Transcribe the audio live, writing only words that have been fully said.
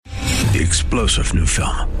The explosive new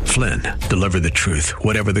film, Flynn, deliver the truth,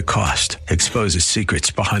 whatever the cost, exposes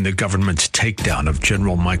secrets behind the government's takedown of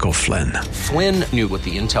General Michael Flynn. Flynn knew what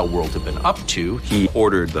the intel world had been up to. He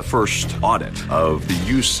ordered the first audit of the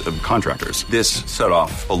use of contractors. This set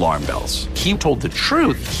off alarm bells. He told the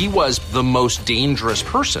truth. He was the most dangerous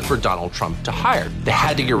person for Donald Trump to hire. They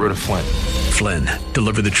had to get rid of Flynn. Flynn,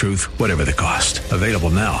 deliver the truth, whatever the cost. Available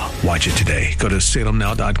now. Watch it today. Go to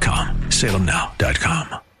salemnow.com.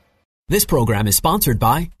 salemnow.com. This program is sponsored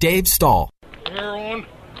by Dave Stahl. Power on.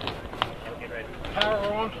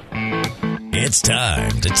 Power on. It's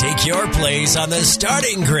time to take your place on the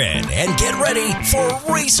starting grid and get ready for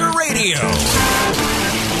Racer Radio.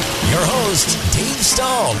 Your host, Dave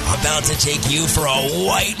Stahl, about to take you for a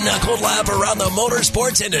white-knuckled lap around the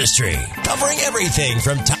motorsports industry, covering everything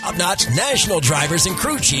from top-notch national drivers and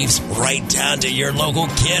crew chiefs right down to your local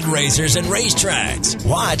kid racers and racetracks.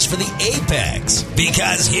 Watch for the apex,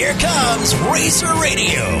 because here comes Racer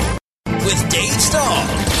Radio with Dave Stahl.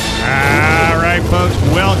 All right, folks,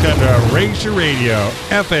 welcome to Racer Radio,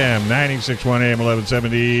 FM 96.1 AM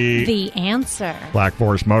 1170. The Answer. Black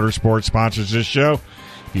Forest Motorsports sponsors this show.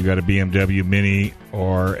 If you've got a BMW Mini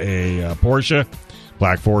or a Porsche,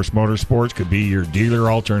 Black Forest Motorsports could be your dealer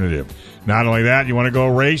alternative. Not only that, you want to go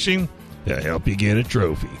racing? They'll help you get a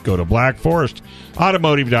trophy. Go to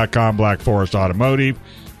blackforestautomotive.com,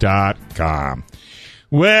 blackforestautomotive.com.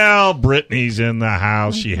 Well, Brittany's in the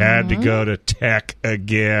house. She had to go to Tech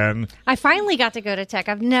again. I finally got to go to Tech.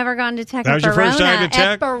 I've never gone to Tech that at was Verona. Your first time to Tech?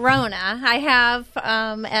 At Verona. I have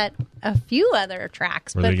at a few other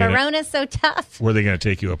tracks, but Verona's so tough. Were they going to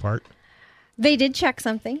take you apart? They did check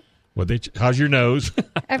something. How's your nose?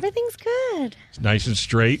 Everything's good. It's nice and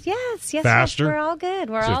straight? Yes. Faster? We're all good.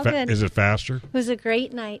 We're all good. Is it faster? It was a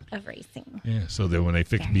great night of racing. Yeah, so then when they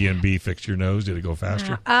fixed B&B, fixed your nose, did it go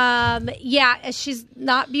faster? Yeah, she's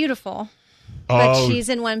not beautiful, but she's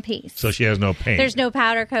in one piece. So she has no paint. There's no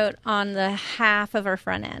powder coat on the half of her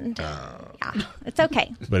front end. Yeah, it's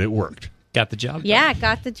okay. But it worked. Got the job done. Yeah,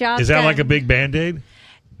 got the job Is that done. like a big Band-Aid?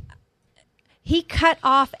 He cut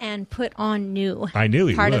off and put on new. I knew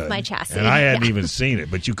he part would. of my chassis. And I hadn't even seen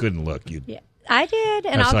it, but you couldn't look. Yeah, I did,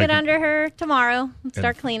 and I'll get under her tomorrow and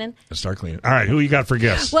start cleaning. All right, who you got for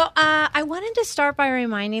guests? Well, I wanted to start by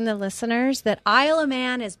reminding the listeners that Isle of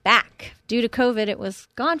Man is back. Due to COVID, it was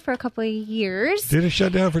gone for a couple of years. Did it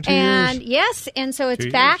shut down for 2 years? And yes, and so it's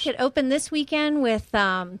back. It opened this weekend with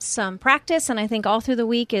some practice, and I think all through the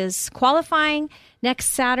week is qualifying.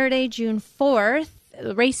 Next Saturday, June 4th.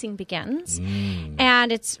 The racing begins,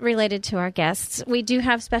 and it's related to our guests. We do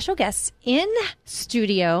have special guests in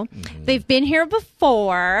studio. They've been here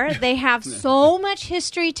before. They have so much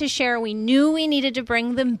history to share. We knew we needed to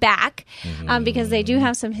bring them back because they do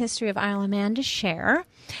have some history of Isle of Man to share.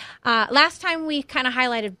 Last time we kind of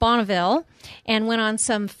highlighted Bonneville and went on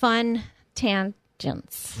some fun tangents.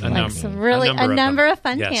 A number of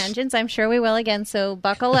fun tangents. I'm sure we will again, so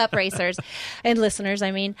buckle up, racers and listeners.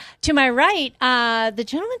 I mean, to my right, the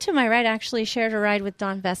gentleman to my right actually shared a ride with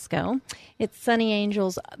Don Vesco. It's Sunny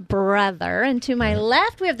Angel's brother. And to my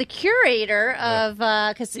left, we have the curator of,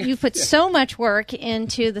 because you put so much work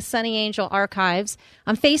into the Sunny Angel archives.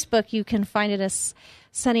 On Facebook, you can find it as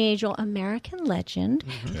Sunny Angel American Legend.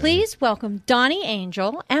 Please welcome Donnie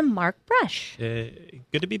Angel and Mark Brush. Good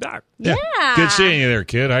to be back. Yeah. Good seeing you there,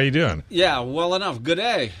 kid. How you doing? Yeah, well enough. Good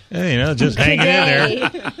day. Hey, just hanging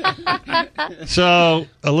in there. So,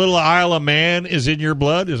 a little Isle of Man is in your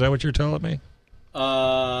blood? Is that what you're telling me?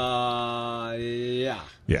 Yeah.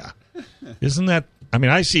 Yeah. Isn't that... I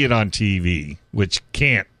mean, I see it on TV, which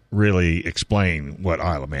can't really explain what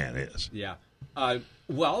Isle of Man is. Yeah.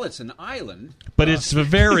 Well, it's an island. But it's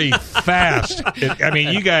very fast.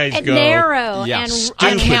 You guys go... narrow and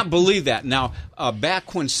I can't believe that. Now,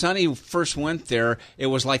 back when Sonny first went there, it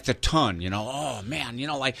was like the ton, Oh, man,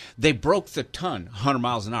 like they broke the ton, 100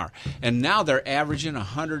 miles an hour. And now they're averaging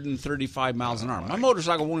 135 miles an hour. My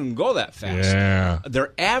motorcycle won't even go that fast. Yeah.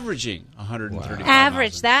 They're averaging 135 miles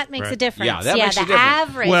average. an hour. That makes a difference. Yeah, that makes a difference.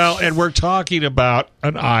 Average. Well, and we're talking about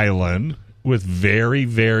an island with very,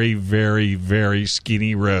 very, very, very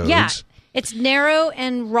skinny roads. Yeah. It's narrow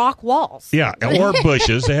and rock walls. Yeah, or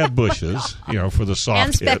bushes. They have bushes, for the soft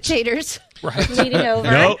and spectators leading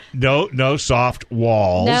over. No soft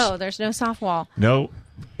walls. No, there's no soft wall. No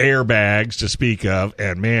airbags to speak of.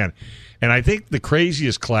 And I think the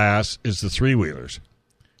craziest class is the three-wheelers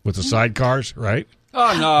with the sidecars, right?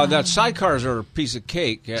 Oh no, that sidecars are a piece of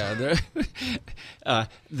cake. Yeah, I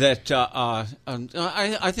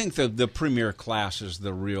think the premier class is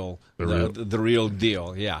the real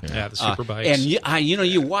deal. Yeah, the super bikes. And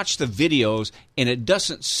you watch the videos and it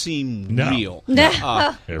doesn't seem real. It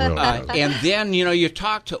really doesn't. And then you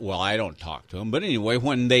talk to. Well, I don't talk to them, but anyway,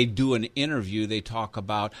 when they do an interview, they talk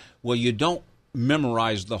about you don't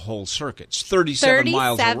memorize the whole circuit. It's 37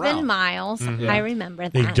 miles around. 37 miles. I remember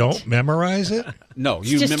that. They don't memorize it? No,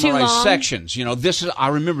 you just too memorize long. sections. This is. I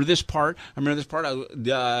remember this part.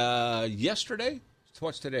 Yesterday.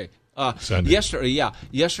 What's today? Sunday.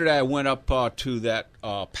 Yesterday I went up to that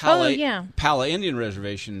Pala Indian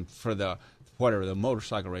Reservation for the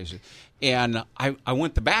motorcycle races, and I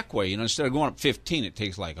went the back way. Instead of going up 15, it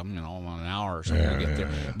takes like an hour or something to get there.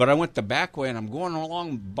 But I went the back way, and I'm going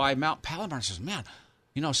along by Mount Palomar. And I says, man,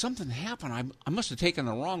 something happened. I must have taken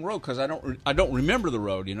the wrong road because I don't remember the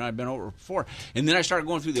road. I've been over before. And then I started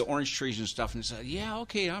going through the orange trees and stuff, and said, yeah,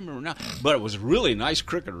 okay, I remember now. But it was a really nice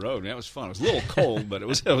crooked road, and it was fun. It was a little cold, but it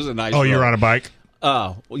was a nice. Oh, road. you're on a bike?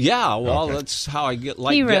 Yeah. Well, Okay. That's how I get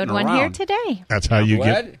He rode getting one around. here today. That's how you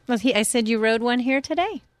get. Well, I said you rode one here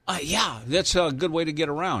today. Yeah, that's a good way to get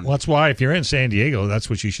around. Well, that's why if you're in San Diego, that's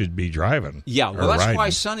what you should be driving. Yeah, well, or that's riding. why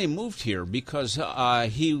Sonny moved here because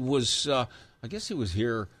he was, I guess he was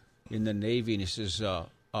here in the Navy, and he says,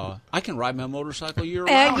 I can ride my motorcycle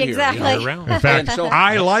year-round exactly. here. Around. In fact, And so-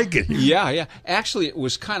 I like it. Yeah. Actually, it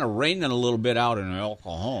was kind of raining a little bit out in El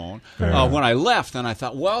Cajon when I left, and I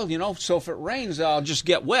thought, well, so if it rains, I'll just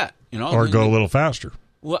get wet, Or go a little faster.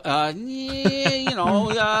 Well,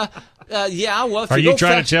 yeah, well, if Are you you go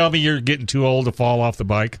trying fast- to tell me you're getting too old to fall off the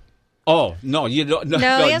bike? Oh no, you don't. No,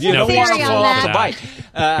 he has you a don't want theory to on fall off the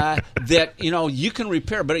that. bike. That you can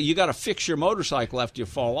repair, but you got to fix your motorcycle after you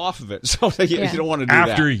fall off of it. So you don't want to do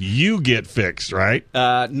After that. you get fixed, right?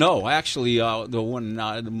 No, actually, the one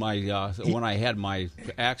when I had my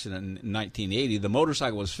accident in 1980, the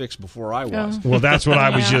motorcycle was fixed before I was. Well, that's what I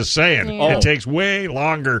was Yeah. just saying. Yeah. It takes way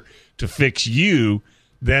longer to fix you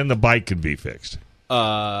than the bike can be fixed.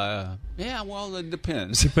 Yeah, well, it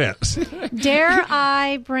depends. Depends. Dare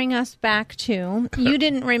I bring us back to, you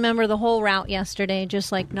didn't remember the whole route yesterday,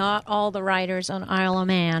 just like not all the riders on Isle of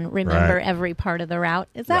Man remember Right. every part of the route.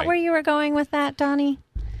 Is that Right. where you were going with that, Donnie?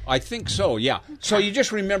 I think so. Yeah. So you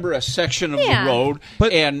just remember a section of Yeah. the road,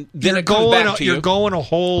 and then you're it comes back going. to You're you. going a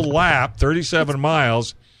whole lap, 37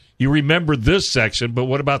 miles. You remember this section, but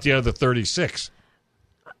what about the other 36?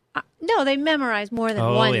 No, they memorize more than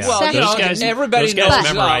Oh, one yeah. Well, section. Those guys- everybody those guys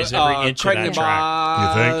knows memorize every inch of Craig that Navarre,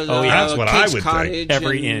 You think? Oh, yeah. That's what I Kate's would Cottage think.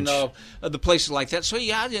 Every and, inch. the places like that. So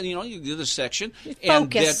yeah, you do the section.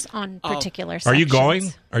 Focus and on particular Are sections. you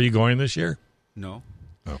going? Are you going this year? No.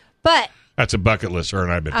 But, That's a bucket list her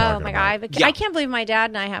and I've been oh talking my about. God, Yeah. I can't believe my dad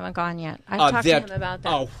and I haven't gone yet. I've talked to him about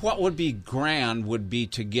that. What would be grand would be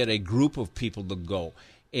to get a group of people to go.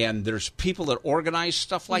 And there's people that organize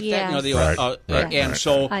stuff like that. Yes. They, Right. and Right.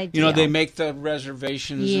 so Ideal. they make the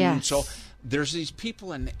reservations. And Yes. so there's these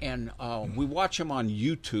people, and we watch them on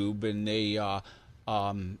YouTube, and they are.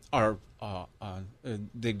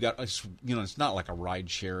 They've got it's not like a ride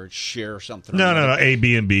share, it's share something. No,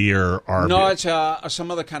 Airbnb or RV. No, it's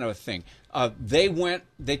some other kind of a thing.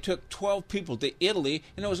 They took 12 people to Italy,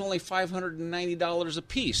 and it was only $590 a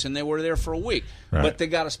piece, and they were there for a week. Right. But they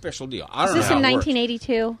got a special deal. I Is don't know this how in it works.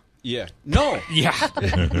 1982? Yeah. No. Yeah.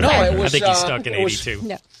 No, it was. I think he's stuck in it was 82.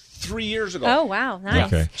 No. 3 years ago. Oh, wow.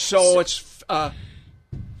 Nice. Okay. So it's.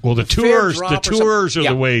 Well, the fair tours, drop the or something. tours are Yeah.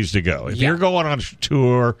 the ways to go. If Yeah. you're going on a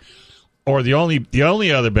tour, or the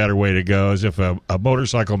only other better way to go is if a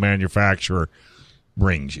motorcycle manufacturer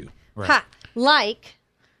brings you. Ha. Like,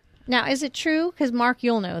 now, is it true? Because, Mark,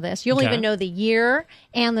 you'll know this. You'll Okay. even know the year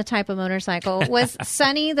and the type of motorcycle. Was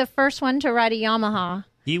Sonny the first one to ride a Yamaha?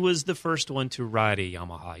 He was the first one to ride a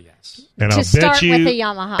Yamaha, yes. And To I'll start bet you, with a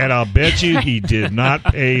Yamaha. and I'll bet you he did not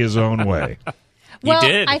pay his own way. Well,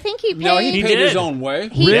 did. I think he paid. No, he paid his did. own way.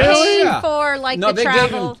 He Really? paid Yeah. for like No, the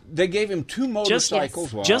travel. they gave him 2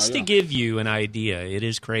 motorcycles. Well, Just to yeah. give you an idea, it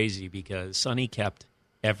is crazy because Sonny kept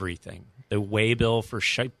everything. The way bill for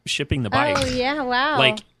shipping the bike. Oh yeah! Wow.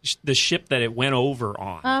 Like the ship that it went over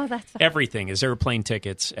on. Oh, that's everything. His airplane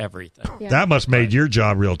tickets, everything. Yeah. That must made your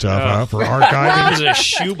job real tough, huh? For It archiving. was a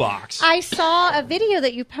shoebox. I saw a video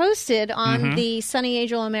that you posted on Mm-hmm. the Sonny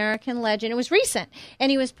Angel American Legend. It was recent, and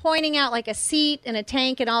he was pointing out like a seat and a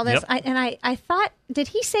tank and all this. Yep. I thought, did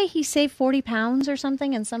he say he saved 40 pounds or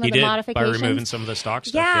something in some He of the did by modifications? removing some of the stock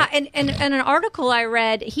stuff. Yeah, Yep. and an article I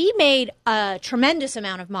read, he made a tremendous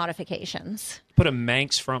amount of modifications. Put a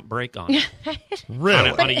Manx front brake on it. Really?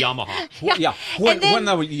 on a Yamaha. Yeah. When And then-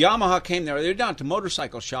 the Yamaha came there, they were down at the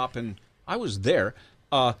motorcycle shop, and I was there,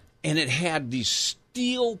 and it had these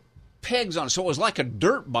steel pegs on it, so it was like a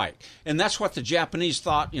dirt bike, and that's what the Japanese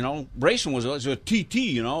thought. Racing was a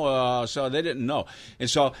TT. So they didn't know, and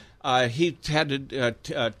so he had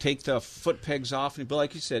to take the foot pegs off, and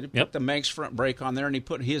like you said, he put the Manx front brake on there, and he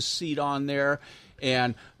put his seat on there,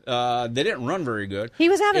 and they didn't run very good. He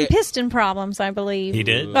was having piston problems, I believe. He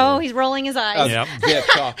did? Oh, he's rolling his eyes.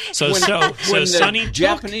 When Sonny the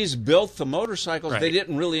Japanese built the motorcycles, Right. they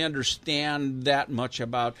didn't really understand that much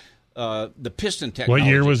about the piston technology. What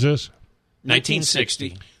year was this?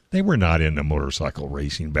 1960. They were not into motorcycle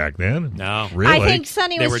racing back then. No. Really? I think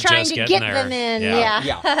Sonny They was were trying just to getting get there. them in.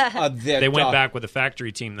 Yeah. They went back with the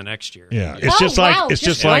factory team the next year. Yeah. It's just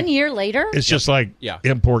just like 1 year later. It's just like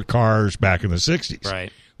import cars back in the 60s.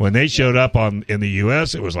 Right. When they showed up in the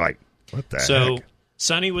U.S., it was like, what the So heck?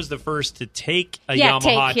 Sonny was the first to take a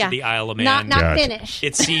Yamaha to the Isle of Man. Not Gotcha. finish.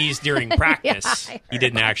 It seized during practice. He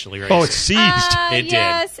didn't actually race. Oh, it's seized. It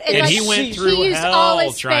yes. did. And he went through he used all hell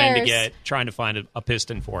his trying spares. to find a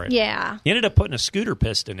piston for it. Yeah. He ended up putting a scooter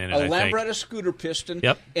piston in it, a I think. Lambretta scooter piston.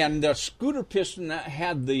 Yep. And the scooter piston that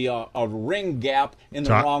had the a ring gap in the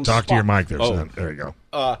wrong spot. Talk to your mic there, son. There you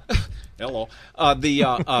go. Hello.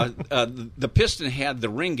 The piston had the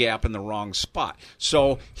ring gap in the wrong spot,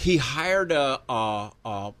 so he hired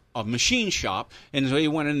a machine shop, and so he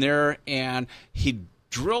went in there and he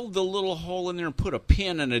drilled the little hole in there and put a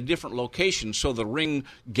pin in a different location so the ring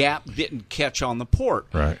gap didn't catch on the port.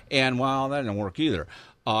 Right. And well, that didn't work either.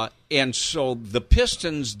 And so the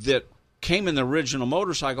pistons that came in the original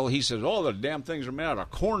motorcycle, he says, "Oh, the damn things are made out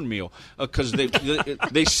of cornmeal because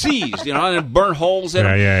they seized, and burnt holes in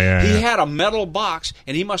them." He had a metal box,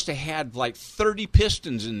 and he must have had like 30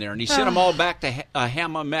 pistons in there, and he sent them all back to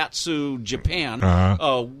Hamamatsu, Japan,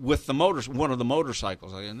 with one of the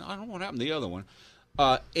motorcycles. I don't know what happened to the other one,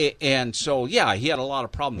 and so he had a lot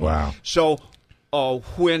of problems. Wow. So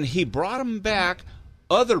when he brought them back,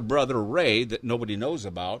 other brother Ray that nobody knows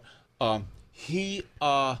about, he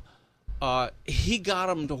got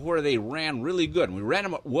them to where they ran really good. And we ran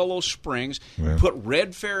them at Willow Springs, put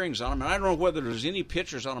red fairings on them, and I don't know whether there's any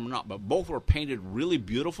pictures on them or not, but both were painted really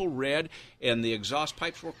beautiful red, and the exhaust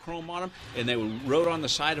pipes were chrome on them, and they wrote on the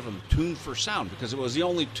side of them, "Tuned for Sound," because it was the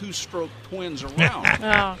only two-stroke twins around. All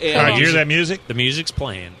right, you hear that music? The music's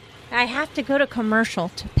playing. I have to go to commercial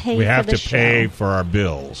to pay We for have the to pay show. for our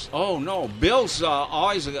bills. Oh, no. Bill's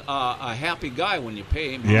always a happy guy when you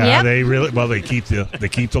pay him. Yeah, they really they keep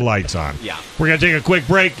the lights on. Yeah. We're gonna take a quick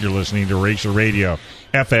break. You're listening to Racer Radio,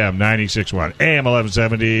 FM 96.1, AM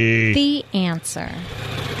 1170. The Answer.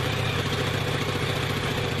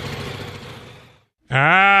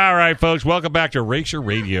 All right, folks, welcome back to Racer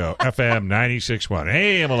Radio, FM 96.1,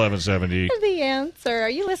 AM 1170. The Answer. Are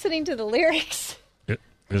you listening to the lyrics?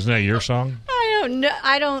 Isn't that your song? I don't know.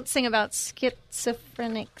 I don't sing about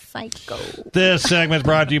schizophrenic psycho. This segment's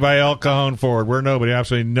brought to you by El Cajon Ford, where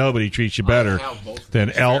absolutely nobody treats you better than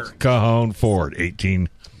El Cajon Ford.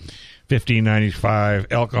 1595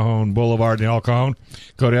 El Cajon Boulevard in El Cajon.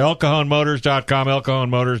 Go to elcajonmotors.com,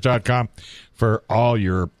 elcajonmotors.com for all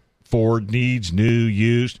your Ford needs, new,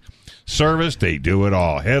 used. Service, they do it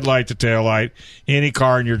all. Headlight to taillight, any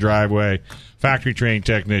car in your driveway, factory trained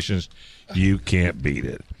technicians. You can't beat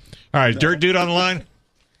it. All right, Dirt Dude on the line.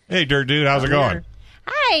 Hey, Dirt Dude, how's it going?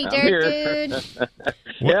 Hi, Dirt Dude.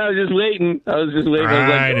 Yeah, I was just waiting. I was like,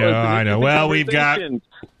 I know. Well, we got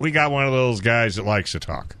one of those guys that likes to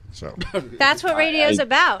talk. So that's what radio's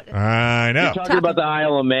about. I know. You're talking about the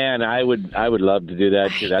Isle of Man. I would love to do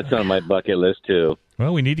that too. That's on my bucket list too.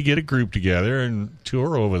 Well, we need to get a group together and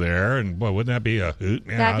tour over there, and boy, wouldn't that be a hoot?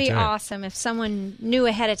 Man, That'd be awesome if someone knew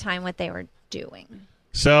ahead of time what they were doing.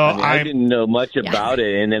 So I didn't know much about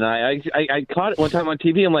it, and then I caught it one time on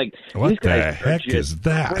TV. I'm like, what these guys the heck is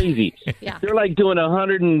that? Crazy. Yeah. They're like doing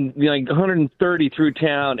 130 through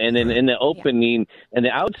town, and then in the opening and the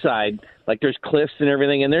outside, like there's cliffs and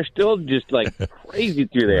everything, and they're still just like crazy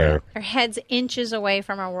through there. Their head's inches away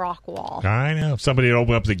from a rock wall. I know. If somebody would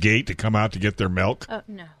open up the gate to come out to get their milk. Oh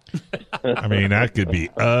no. I mean, that could be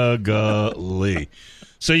ugly.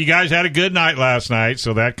 So you guys had a good night last night,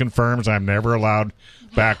 so that confirms I'm never allowed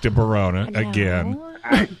back to Verona again.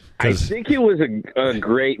 I think it was a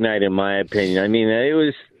great night, in my opinion. I mean, it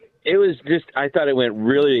was just, I thought it went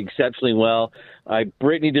really exceptionally well.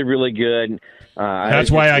 Brittany did really good.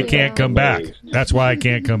 That's why I can't come back. That's why I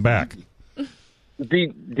can't come back.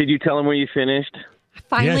 Did you tell him where you finished? I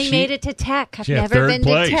finally made it to Tech. I've never third been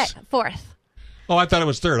place. to Tech. Fourth. Oh, I thought it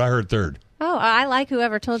was third. I heard third. Oh, I like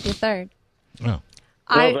whoever told you third. Oh.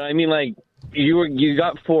 But I mean, like, You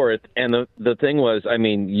got fourth, and the thing was, I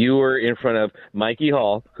mean, you were in front of Mikey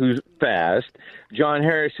Hall, who's fast, John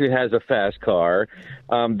Harris, who has a fast car.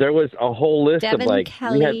 There was a whole list Devin of like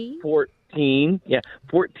Kelly. we had 14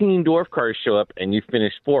 dwarf cars show up, and you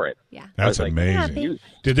finished fourth. Yeah, That's amazing.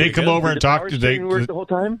 Did they come over and talk? Did work the whole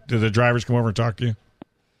time? Did the drivers come over and talk to you?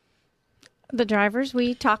 The drivers,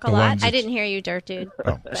 we talk a The lot. ones I didn't hear you, Dirt Dude.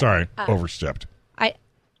 Oh, sorry, overstepped.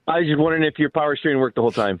 I was just wondering if your power steering worked the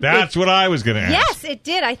whole time. That's what I was going to ask. Yes, it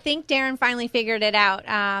did. I think Darren finally figured it out.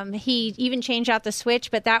 He even changed out the switch,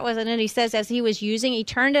 but that wasn't it. He says as he was using, he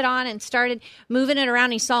turned it on and started moving it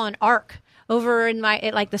around. He saw an arc over in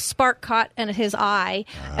like the spark caught in his eye,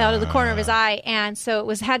 out of the corner of his eye, and so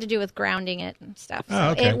it had to do with grounding it and stuff. So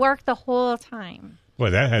okay. It worked the whole time. Boy,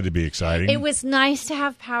 that had to be exciting. It was nice to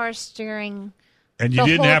have power steering. And you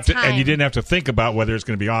didn't have to. And you didn't have to think about whether it's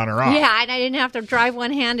going to be on or off. Yeah, and I didn't have to drive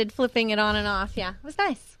one-handed, flipping it on and off. Yeah, it was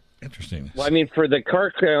nice. Interesting. Well, I mean, for the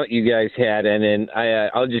car count you guys had, and then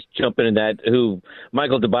I'll just jump into that.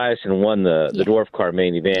 Michael Tobiasen won the dwarf car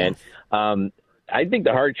main event. Yes. I think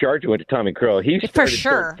the hard charger went to Tommy Crow. He started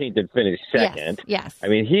 13th and finished second. Yes. I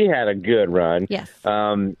mean, he had a good run. Yes.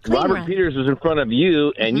 Robert Peters was in front of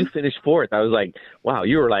you, and you finished fourth. I was like, wow,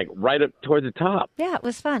 you were like right up toward the top. Yeah, it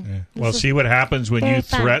was fun. Yeah. Well, see what happens when you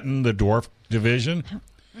threaten the dwarf division?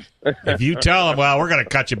 If you tell them, well, we're going to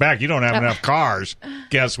cut you back, you don't have enough cars,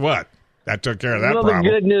 guess what? That took care of that problem. The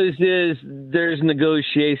good news is there's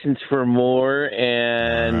negotiations for more,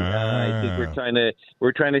 and I think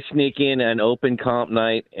we're trying to sneak in an open comp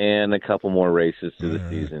night and a couple more races through the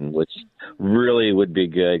season, which really would be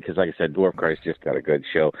good because, like I said, Dwarf Cars just got a good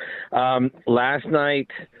show. Last night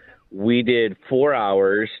we did 4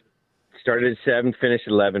 hours, started at 7, finished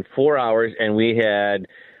at 11, 4 hours, and we had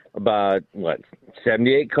about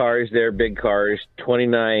 78 cars there, big cars,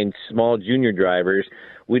 29 small junior drivers.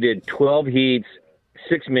 We did 12 heats,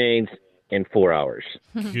 6 mains in 4 hours.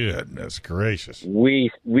 Goodness gracious. We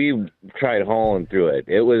tried hauling through it.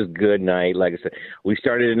 It was a good night. Like I said, we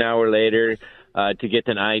started an hour later to get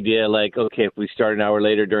an idea, like, okay, if we start an hour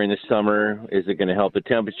later during the summer, is it going to help the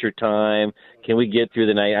temperature time? Can we get through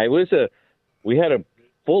the night? We had a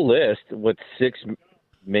full list with 6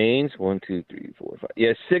 mains, 1, 2, 3, 4, 5.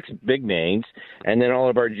 Yeah, 6 big mains, and then all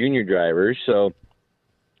of our junior drivers. So,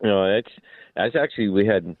 that's actually we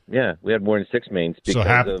had more than 6 mains. So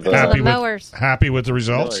happy with the results. Mowers. Happy with the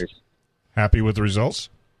results.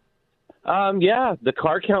 Yeah, the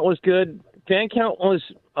car count was good. Fan count was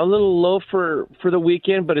a little low for the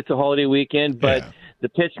weekend, but it's a holiday weekend. But the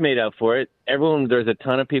pits made up for it. There's a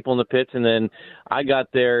ton of people in the pits, and then I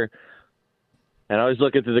got there. And I was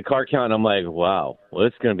looking through the car count, and I'm like, wow, well,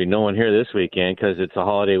 it's going to be no one here this weekend because it's a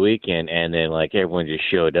holiday weekend. And then, everyone just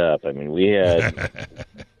showed up. I mean, we had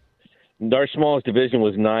our smallest division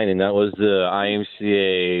was 9, and that was the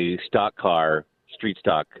IMCA stock car, street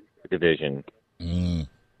stock division.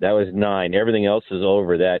 That was 9. Everything else is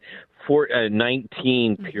over that.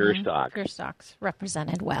 19 pure stocks. Pure stocks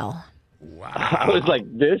represented well. Wow. I was like,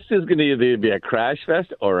 this is going to either be a crash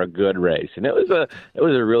fest or a good race. And it was a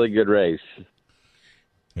really good race.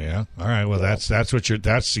 Yeah. All right. Well, that's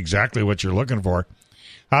exactly what you're looking for.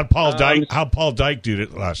 How'd Paul Dyke do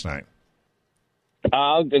it last night?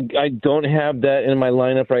 I don't have that in my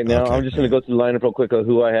lineup right now. Okay. I'm just going to go through the lineup real quick of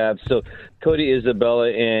who I have. So Cody Isabella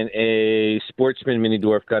in a Sportsman Mini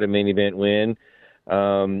Dwarf got a main event win.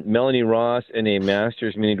 Melanie Ross in a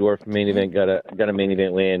Masters Mini Dwarf main event got a main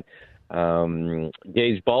event win.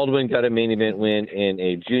 Gage Baldwin got a main event win in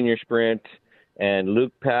a junior sprint. And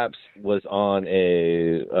Luke Paps was on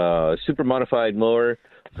a super modified mower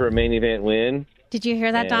for a main event win. Did you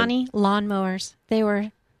hear that, Donnie? Lawnmowers. They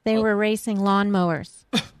were racing lawnmowers.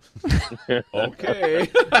 Okay.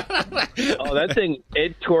 That thing,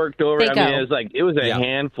 it torqued over. It was a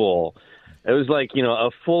handful. It was like, a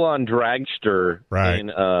full-on dragster in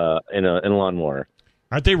a lawnmower.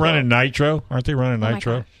 Aren't they running nitro?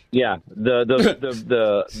 Nitro? Yeah,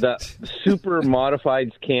 the super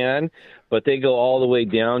modifieds can, but they go all the way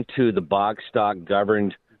down to the box stock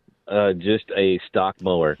governed, just a stock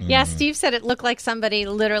mower. Yeah, Steve said it looked like somebody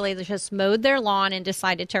literally just mowed their lawn and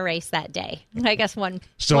decided to race that day. I guess one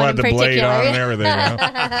still one had the blade on and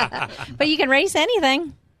everything. But you can race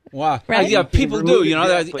anything. Wow. Right? Yeah, people do. You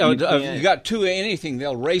got 2 of anything,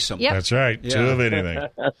 they'll race them. Yep. That's right. Yeah. 2 of anything.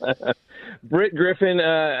 Britt Griffin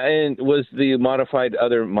was the modified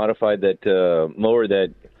that mower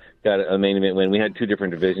that got a main event win. We had 2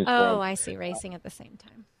 different divisions. Oh, I see. Racing at the same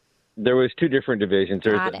time. There was 2 different divisions.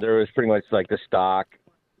 There was pretty much like the stock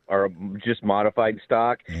or just modified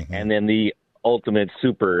stock, and then the ultimate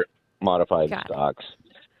super modified stocks.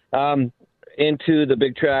 Into the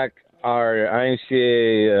big track our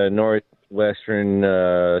IMCA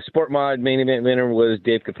Northwestern Sport Mod main event winner was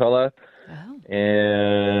Dave Capella. Oh.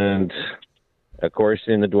 And, of course,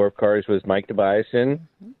 in the dwarf cars was Mike Tobiasen.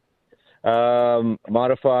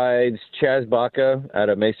 Modifieds, Chaz Baca out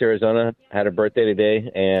of Mesa, Arizona, had a birthday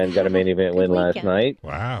today and got a main event win last night.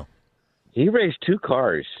 Wow. He raced 2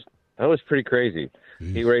 cars. That was pretty crazy.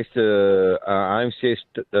 He raced a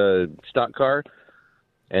IMCA stock car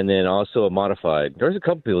and then also a modified. There was a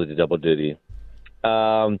couple people that did double duty.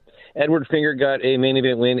 Edward Finger got a main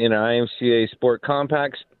event win in IMCA Sport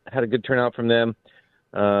Compacts. Had a good turnout from them.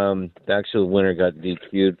 The actual winner got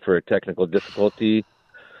DQ'd for a technical difficulty.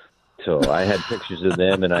 So I had pictures of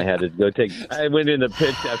them, and I had to go I went in the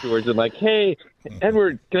pits afterwards and like, hey,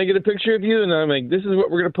 Edward, can I get a picture of you? And I'm like, this is what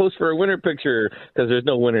we're going to post for a winner picture because there's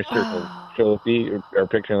no winner circle trophy or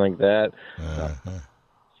picture like that.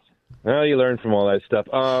 Well, you learn from all that stuff.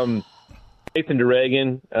 Nathan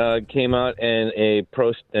DeRegan came out and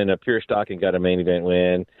a pure stock and got a main event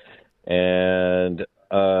win. And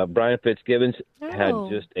Brian Fitzgibbons had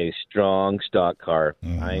just a strong stock car,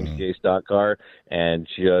 IMCA stock car, and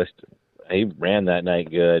he ran that night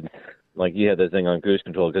good. Like, he had that thing on cruise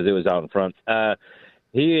control because it was out in front.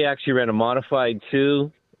 He actually ran a modified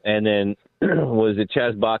too, and then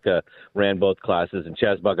Chaz Baca ran both classes, and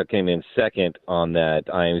Chaz Baca came in second on that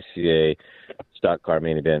IMCA stock car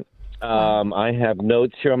main event. I have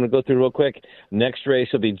notes here I'm going to go through real quick. Next race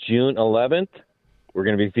will be June 11th. We're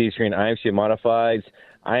going to be featuring IMCA Modifieds,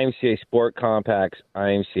 IMCA Sport Compacts,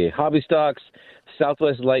 IMCA Hobby Stocks,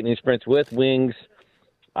 Southwest Lightning Sprints with Wings,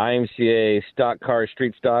 IMCA Stock Car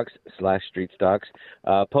Street Stocks / Street Stocks,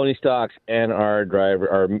 Pony Stocks, and our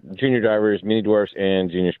junior drivers, Mini Dwarfs, and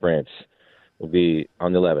Junior Sprints will be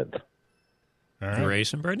on the 11th. All right. You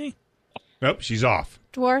racing, Brittany? Nope, she's off.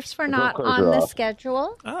 Dwarfs were not on the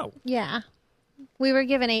schedule. Oh. Yeah. We were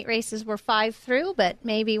given 8 races. We're 5 through, but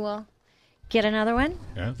maybe we'll get another one.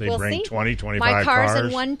 Yeah, they we'll bring see. 20, 25 My car's cars.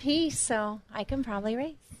 in one piece, so I can probably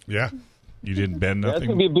race. Yeah. You didn't bend That's nothing?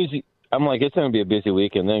 going to be a busy. I'm like, it's going to be a busy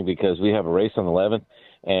weekend then because we have a race on the 11th,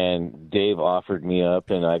 and Dave offered me up,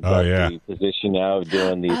 and I've got the position now of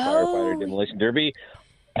doing the Firefighter Demolition Derby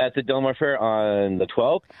at the Del Mar Fair on the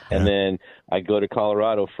 12th, and then I go to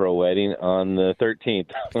Colorado for a wedding on the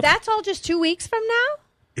 13th. That's all just 2 weeks from now?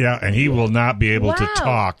 Yeah, and he will not be able to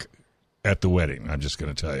talk at the wedding. I'm just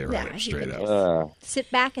going to tell you straight up.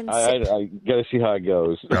 Sit back and sip. I got to see how it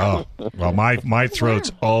goes. Oh, well, my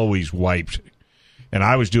throat's always wiped, and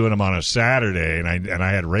I was doing them on a Saturday, and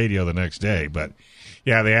I had radio the next day. But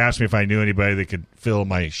yeah, they asked me if I knew anybody that could fill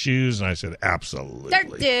my shoes, and I said absolutely.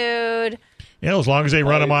 Dude. Yeah, as long as they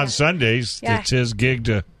run them on Sundays, it's his gig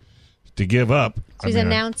to give up. She's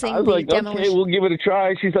announcing I was like, okay, we'll give it a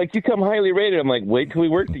try. She's like, you come highly rated. I'm like, wait till we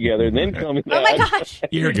work together and then call me back. Oh, my gosh.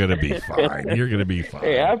 You're going to be fine. You're going to be fine.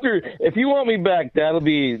 Hey, if you want me back, that'll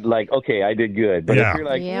be like, okay, I did good. But if you're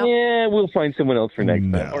like, we'll find someone else for next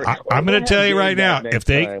time. Or I'm going to tell you right now, if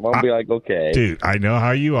I'll be like, okay. Dude, I know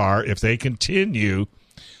how you are. If they continue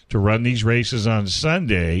to run these races on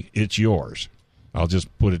Sunday, it's yours. I'll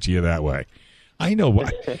just put it to you that way. I know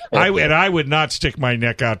what I would not stick my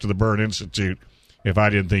neck out to the Burn Institute if I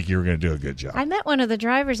didn't think you were going to do a good job. I met one of the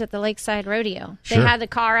drivers at the Lakeside Rodeo. Sure. They had the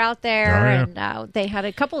car out there, and they had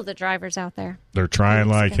a couple of the drivers out there. They're trying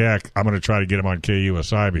like heck. I'm going to try to get them on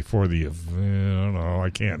KUSI before the event. I don't know. I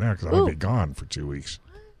can't now because I'm going to be gone for 2 weeks.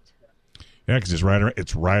 Yeah, because it's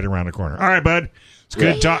right around the corner. All right, bud. It's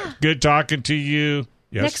good talking to you.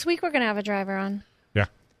 Yes. Next week, we're going to have a driver on. Yeah.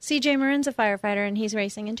 CJ Marin's a firefighter, and he's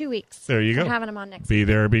racing in 2 weeks. There you go. We're having him on next Be week.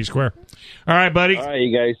 there, be square. All right, buddy. All right,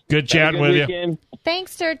 you guys. Good chatting with weekend. you.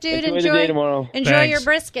 Thanks, Dirt Dude. Enjoy the day tomorrow. Enjoy your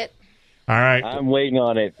brisket. All right. I'm waiting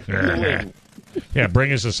on it. Yeah,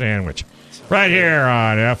 bring us a sandwich. Right here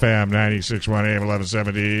on FM 96.1 AM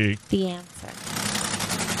 1170. The Answer.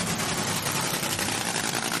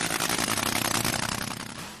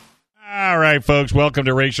 All right, folks. Welcome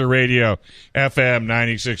to Racer Radio, FM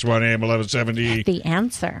 96.1 AM 1170. The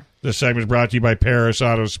Answer. This segment is brought to you by Paris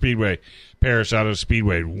Auto Speedway. Paris Auto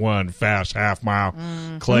Speedway, one fast half-mile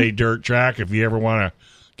clay dirt track. If you ever want to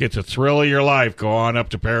get the thrill of your life, go on up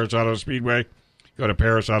to Paris Auto Speedway. Go to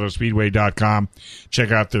parisautospeedway.com.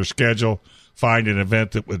 Check out their schedule. Find an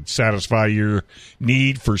event that would satisfy your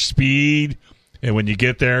need for speed. And when you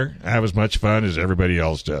get there, have as much fun as everybody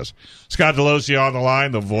else does. Scott Delosio on the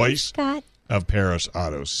line, the voice of Paris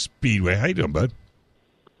Auto Speedway. How you doing, bud?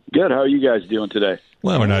 Good. How are you guys doing today?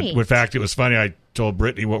 Well, we're not. In fact, it was funny. I told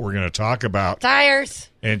Brittany what we're going to talk about. Tires.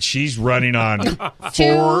 And she's running on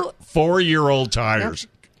four-year-old tires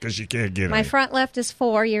because she can't get My front left is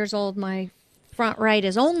 4 years old. My front right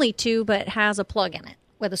is only 2, but has a plug in it.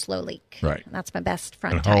 with a slow leak. Right. And that's my best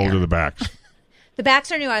front And tire. hold to the backs. The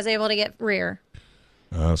backs are new. I was able to get rear.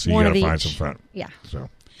 So you got to find some front. Yeah. So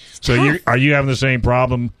are you having the same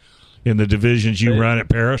problem in the divisions you run at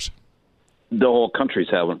Paris? The whole country's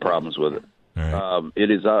having problems with it. Right.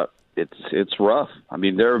 It is it's rough. I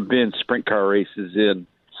mean, there have been sprint car races in,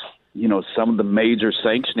 some of the major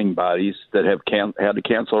sanctioning bodies that have had to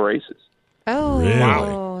cancel races. Oh,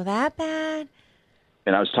 really? That bad?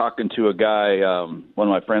 And I was talking to a guy, one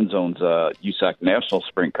of my friends owns a USAC National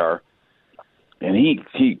sprint car, and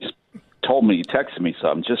he told me, he texted me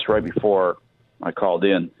something just right before I called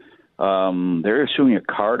in. They're issuing a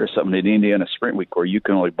card or something at Indiana Sprint Week where you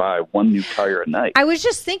can only buy one new tire a night. I was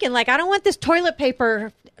just thinking, I don't want this toilet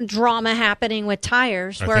paper drama happening with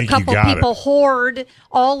tires where a couple people hoard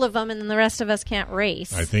all of them and then the rest of us can't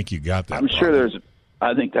race. I think you got that. I'm sure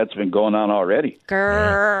I think that's been going on already.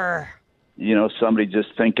 Grrr. Somebody just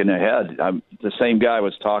thinking ahead. The same guy I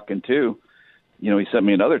was talking to, he sent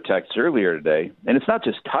me another text earlier today, and it's not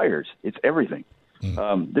just tires, it's everything.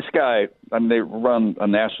 This guy, they run a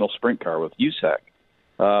national sprint car with USAC.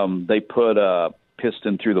 They put a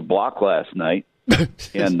piston through the block last night,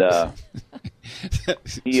 and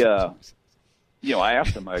he, I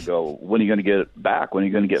asked him, I go, when are you going to get it back? When are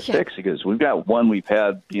you going to get fixed? He goes, we've got one we've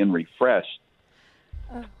had being refreshed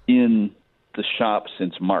in the shop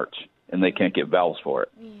since March, and they can't get valves for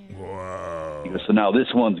it. Whoa. He goes, so now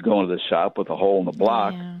this one's going to the shop with a hole in the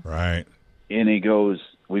block. Yeah. Right. And he goes,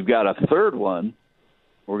 we've got a third one.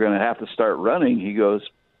 We're going to have to start running. He goes,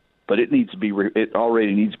 but it needs to be. It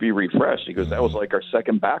already needs to be refreshed. He goes, that was like our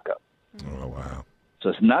second backup. Oh wow! So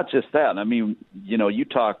it's not just that. I mean, you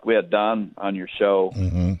talk. We had Don on your show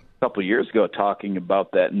a couple of years ago talking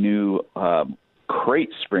about that new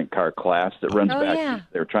crate sprint car class that runs back. Yeah.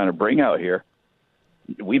 They're trying to bring out here.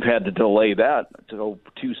 We've had to delay that to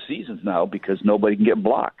 2 seasons now because nobody can get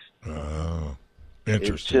blocks. Oh,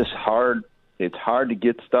 interesting. It's just hard. It's hard to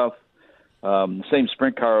get stuff. The same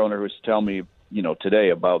sprint car owner was telling me, today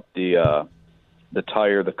about the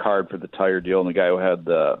tire, the card for the tire deal, and the guy who had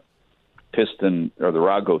the piston or the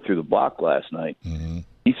rod go through the block last night. Mm-hmm.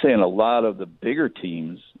 He's saying a lot of the bigger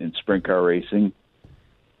teams in sprint car racing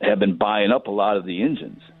have been buying up a lot of the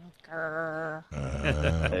engines. Who are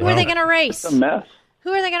they going to race? It's a mess.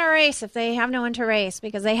 Who are they going to race if they have no one to race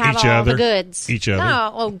because they have Each all other. the goods? Each other.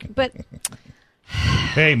 No, but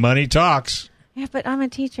hey, money talks. yeah, but I'm a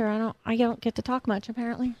teacher. I don't get to talk much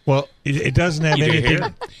apparently. Well, it doesn't have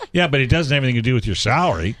anything. Yeah, but it doesn't have anything to do with your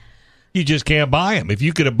salary. You just can't buy them. If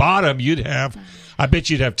you could have bought them, you'd have. I bet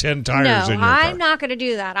you'd have 10 tires in your car. I'm not going to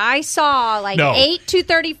do that. I saw 8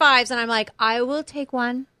 235s, and I'm like, I will take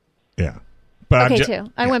one. Yeah, but okay,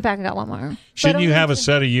 two. I went back and got one more. Shouldn't you have a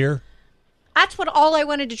set a year? That's what all I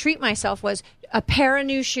wanted to treat myself was a pair of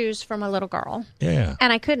new shoes for my little girl. Yeah.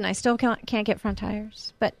 And I couldn't. I still can't get front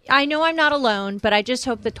tires. But I know I'm not alone, but I just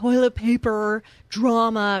hope the toilet paper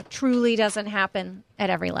drama truly doesn't happen at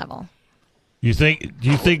every level. Do you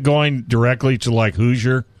think going directly to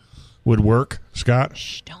Hoosier would work, Scott?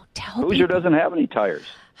 Shh, don't tell Hoosier people. doesn't have any tires.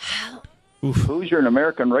 Hoosier and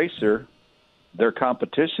American Racer, their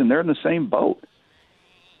competition, they're in the same boat.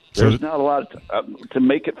 There's not a lot to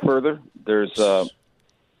make it further. There's a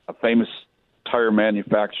famous tire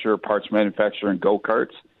manufacturer, parts manufacturer in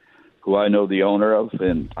go-karts, who I know the owner of,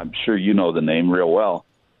 and I'm sure you know the name real well.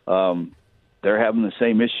 They're having the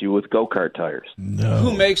same issue with go-kart tires. No.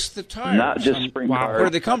 Who makes the tires? Not just sprint cars. Where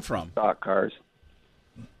do they come from? Stock cars.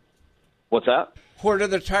 What's that? Where do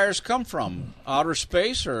the tires come from? Outer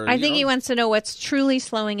space? Or I think he wants to know what's truly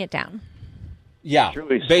slowing it down. Yeah,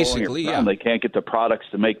 Truly basically, yeah. They can't get the products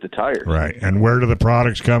to make the tires. Right. And where do the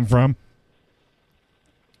products come from?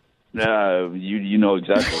 You know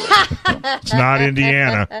exactly. It's not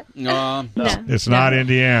Indiana. No. It's not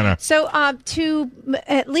Indiana. So to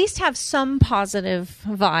at least have some positive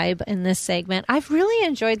vibe in this segment, I've really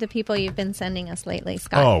enjoyed the people you've been sending us lately,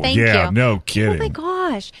 Scott. Oh, Thank yeah, you. no kidding. Oh, my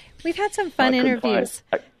gosh. We've had some fun interviews.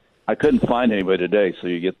 I couldn't find anybody today, so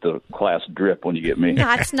you get the class drip when you get me.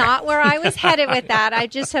 That's not where I was headed with that. I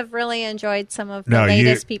just have really enjoyed some of the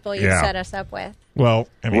latest people you've set us up with. Well,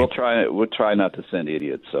 I mean, we'll try not to send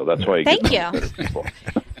idiots, so that's why you Thank get you. better people.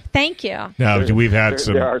 Thank you. Now, we've had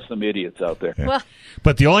some. There are some idiots out there. Yeah. Well,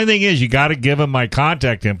 but the only thing is, you got to give them my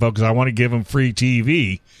contact info because I want to give them free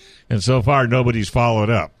TV. And so far, nobody's followed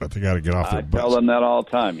up. But they got to get off their bus. I tell them that all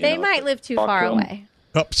the time. they might live too far away.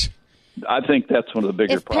 Oops. I think that's one of the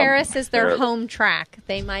bigger If problems. Paris is their home track,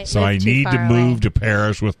 they might. So live I too need far to away. move to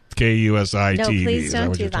Paris with KUSI No, TV. please Is don't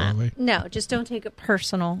what do you're telling me? that. No, just don't take it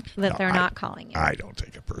personal that they're not calling you. I don't take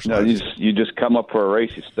it No, personal. you just come up for a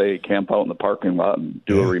race. You camp out in the parking lot and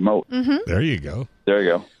do a remote. Mm-hmm. There you go. There you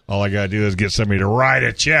go. All I got to do is get somebody to write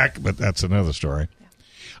a check, but that's another story.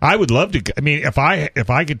 I would love to. I mean, if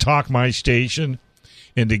I could talk my station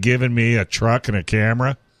into giving me a truck and a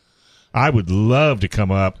camera, I would love to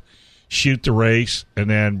come up, shoot the race, and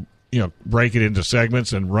then break it into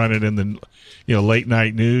segments and run it in the late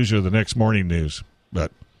night news or the next morning news.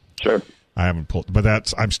 But sure, I haven't pulled.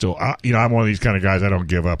 But I'm still I'm one of these kind of guys. I don't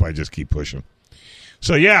give up. I just keep pushing.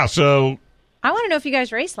 So yeah. So I want to know if you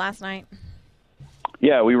guys raced last night.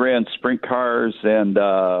 Yeah, we ran sprint cars and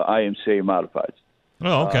IMCA modifieds.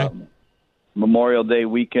 Oh, okay. Memorial Day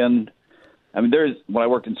weekend. I mean, when I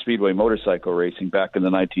worked in Speedway motorcycle racing back in the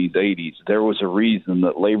 1980s, there was a reason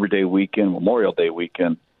that Labor Day weekend, Memorial Day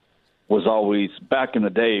weekend, was always, back in the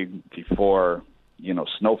day before,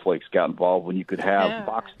 snowflakes got involved, when you could have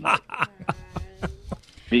box night.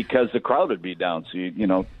 Because the crowd would be down.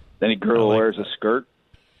 So, any girl wears a skirt,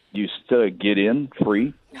 you still get in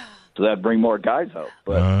free. So that'd bring more guys out.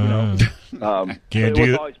 But, it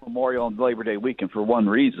was always Memorial and Labor Day weekend for one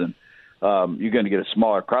reason. You're going to get a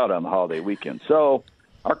smaller crowd on the holiday weekend. So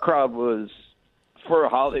our crowd was, for a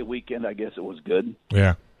holiday weekend, I guess it was good.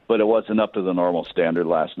 Yeah. But it wasn't up to the normal standard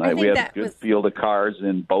last night. We had a good field of cars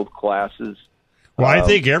in both classes. Well, I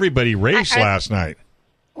think everybody raced last night.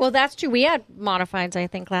 Well, that's true. We had modifieds, I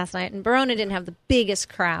think, last night, and Verona didn't have the biggest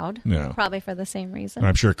crowd. No. Probably for the same reason.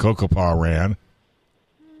 I'm sure Coco Paw ran.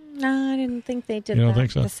 No, I didn't think they did You don't that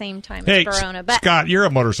think so? at the same time Hey, as Verona. But Scott, you're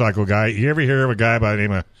a motorcycle guy. You ever hear of a guy by the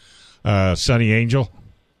name of Sonny Angel?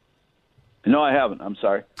 No, I haven't. I'm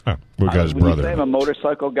sorry. Oh, we got his when brother. you say I'm a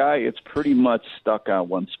motorcycle guy, it's pretty much stuck on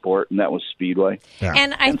one sport, and that was Speedway. Yeah.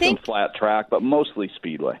 And I think some flat track, but mostly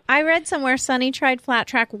Speedway. I read somewhere Sonny tried flat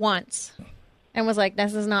track once and was like,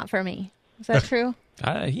 "This is not for me." Is that true?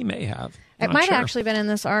 He may have. It might have actually been in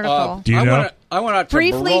this article. Do you know? I went out to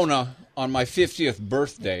Briefly? Verona on my 50th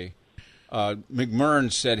birthday.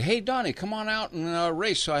 McMurrin said, "Hey, Donnie, come on out and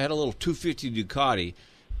race." So I had a little 250 Ducati,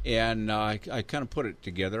 and I kind of put it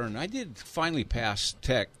together, and I did finally pass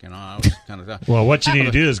tech. I was kind of Well, what you need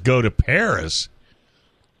to do is go to Paris.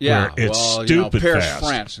 Yeah, where it's well, stupid Paris, fast.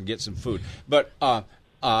 France, and get some food. But on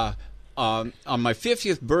my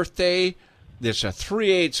 50th birthday, there's a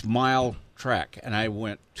 3/8 mile track, and I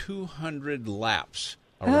went 200 laps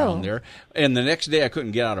around there. And the next day, I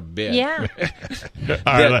couldn't get out of bed. Yeah.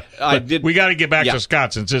 All right, we got to get back to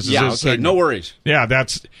Scott since this is his segment. No worries. Yeah,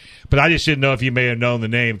 but I just didn't know if you may have known the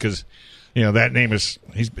name because, that name it's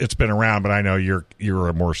been around, but I know you're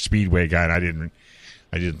a more Speedway guy, and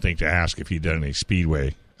I didn't think to ask if you'd done any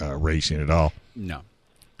Speedway racing at all. No.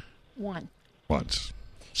 Once.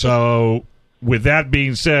 So, with that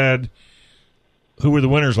being said, who were the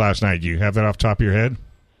winners last night? Do you have that off the top of your head?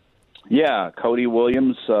 Yeah, Cody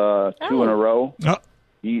Williams, 2 in a row. Oh.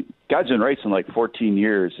 Guy's been racing like 14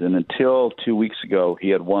 years, and until 2 weeks ago, he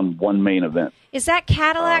had won one main event. Is that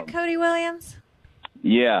Cadillac Cody Williams?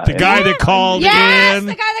 Yeah. The guy that called yes, in.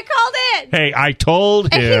 the guy that called in. Hey, I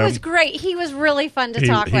told him. And he was great. He was really fun to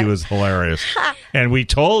talk with. He was hilarious. And we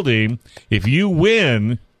told him, if you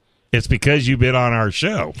win, it's because you've been on our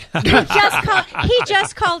show. He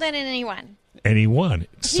just called in and he won. And he won.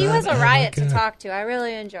 He was a riot to talk to. I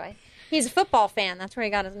really enjoy. He's a football fan. That's where he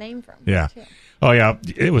got his name from. Yeah. Oh, yeah.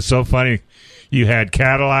 It was so funny. You had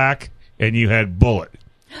Cadillac and you had Bullet.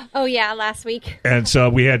 Oh, yeah, last week. And so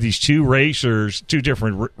we had these two racers, two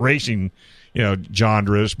different racing,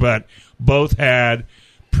 genres, but both had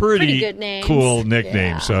pretty good names. cool nicknames.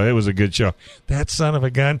 Yeah. So it was a good show. That son of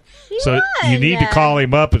a gun. He so won. you need to call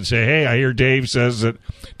him up and say, hey, I hear Dave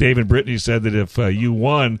and Brittany said that if you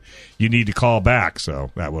won, you need to call back.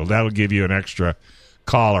 So that'll give you an extra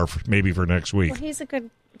caller maybe for next week. Well, he's a good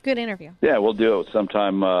interview. Yeah, we'll do it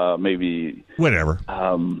sometime, maybe. Whatever.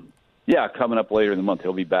 Yeah, coming up later in the month.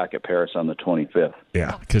 He'll be back at Paris on the 25th.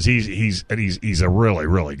 Yeah, because he's a really,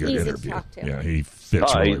 really good Easy to interview. talk to. Yeah, he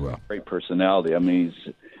fits really well. Great personality. I mean,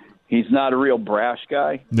 he's not a real brash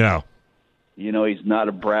guy. No. He's not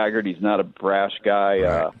a braggart. He's not a brash guy.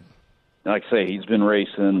 Right. Like I say, he's been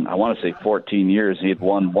racing, I want to say 14 years. He had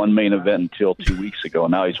won one main event until 2 weeks ago.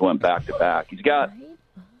 Now he's went back to back.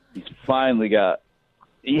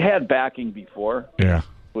 He had backing before. Yeah.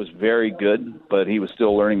 Was very good, but he was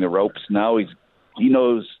still learning the ropes. Now he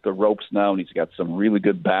knows the ropes now, and he's got some really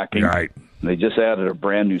good backing. Right. And they just added a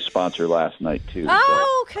brand new sponsor last night too.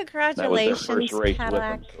 Oh, so congratulations, that was their first race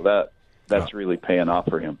Cadillac. with him. So that's really paying off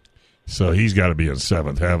for him. So he's got to be in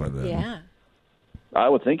seventh heaven then. Yeah. I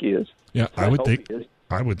would think he is. Yeah, I would hope think. he is.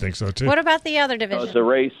 I would think so too. What about the other division? It's a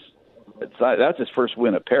race. That's his first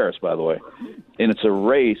win at Paris, by the way, and it's a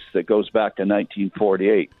race that goes back to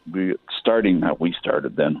 1948. We started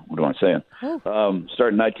then. What am I saying?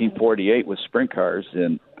 Started in 1948 with sprint cars,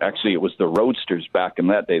 and actually it was the Roadsters back in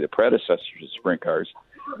that day, the predecessors of sprint cars.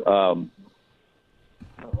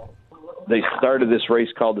 They started this race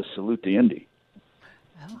called the Salute to Indy.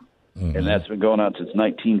 And that's been going on since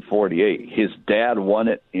 1948. His dad won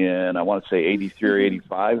it in, I want to say, 83 or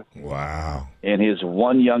 85. Wow. And his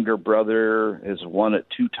one younger brother has won it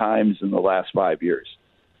 2 times in the last 5 years.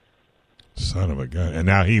 Son of a gun. And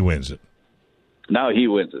now he wins it. Now he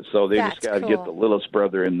wins it. So they That's just got to cool. get the littlest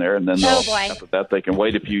brother in there, and then after that they can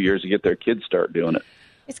wait a few years to get their kids start doing it.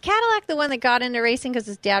 Is Cadillac the one that got into racing because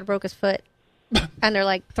his dad broke his foot? And they're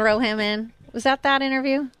like, throw him in? Was that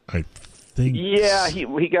interview? I think. Yeah,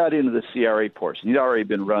 he got into the CRA portion. He'd already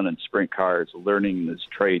been running sprint cars, learning his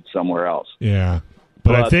trade somewhere else. Yeah.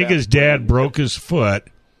 But I think his dad broke his foot,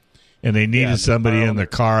 and they needed somebody in the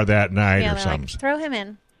car that night or something. Like, throw him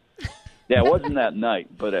in. Yeah, it wasn't that night,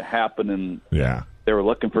 but it happened, and they were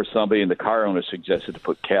looking for somebody, and the car owner suggested to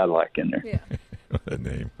put Cadillac in there. Yeah. What a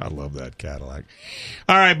name. I love that Cadillac.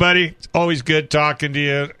 All right, buddy. It's always good talking to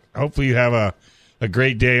you. Hopefully you have a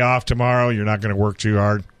great day off tomorrow. You're not going to work too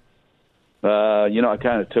hard. I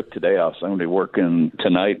kind of took today off, so I'm going to be working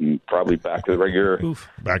tonight and probably back to the regular.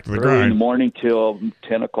 Back to the early grind. in the morning till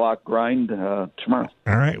 10 o'clock grind tomorrow.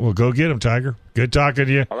 All right. Well, go get him, Tiger. Good talking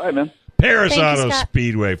to you. All right, man. Paris Thank you, Auto Scott.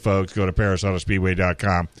 Speedway, folks. Go to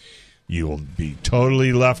ParisAutoSpeedway.com. You will be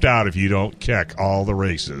totally left out if you don't check all the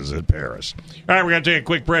races at Paris. All right, we're going to take a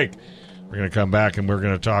quick break. We're going to come back, and we're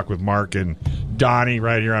going to talk with Mark and Donnie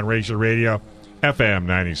right here on Racer Radio, FM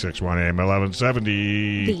 96.1 AM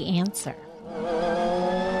 1170. The answer.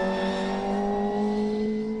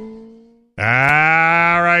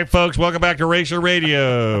 All right, folks. Welcome back to Racer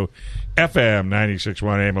Radio, FM 96.1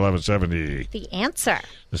 AM 1170. The answer.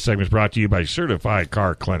 This segment is brought to you by Certified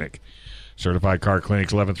Car Clinic. Certified Car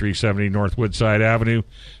Clinic's 11370 North Woodside Avenue,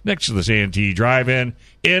 next to the Santee Drive-In,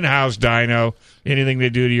 in-house dyno. Anything they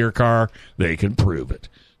do to your car, they can prove it.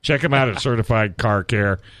 Check them out at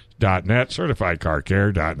CertifiedCarCare.net,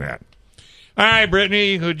 CertifiedCarCare.net. All right,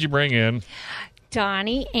 Brittany, who'd you bring in?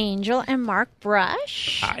 Donnie Angel and Mark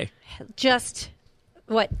Brush. Hi. Just,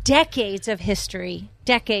 decades of history,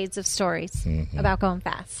 decades of stories about going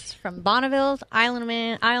fast. From Bonneville to Isle of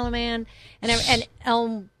Man, and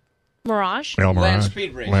El Mirage. Land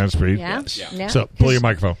Speed Race. Land Speed. Yeah. Yeah. So pull your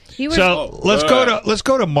microphone. Let's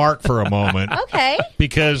go to Mark for a moment. Okay.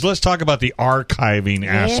 Because let's talk about the archiving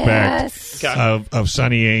aspect of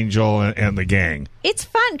Sunny Angel and the gang. It's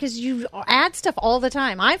fun because you add stuff all the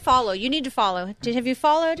time. I follow. You need to follow. Have you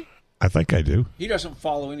followed? I think I do. He doesn't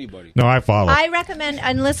follow anybody. No, I follow. I recommend,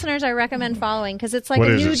 and listeners, I recommend following because it's like what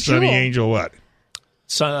a is new it? Sunny jewel. Angel what?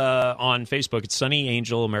 So, on Facebook, it's Sunny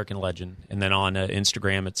Angel American Legend, and then on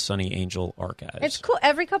Instagram, it's Sunny Angel Archives. It's cool.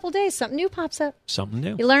 Every couple of days, something new pops up. Something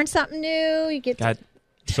new. You learn something new. You get Got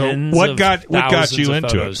So tens what of got thousands you of into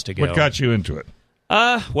photos it? to go. What got you into it?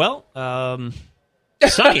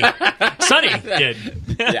 Sunny did.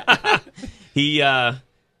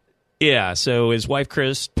 Yeah. So his wife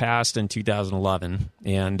Chris passed in 2011,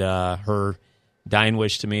 and her dying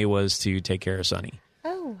wish to me was to take care of Sunny.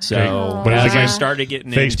 Oh. So But as again, I started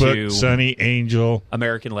getting Facebook, into Sunny Angel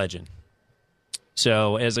American Legend.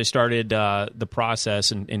 So as I started the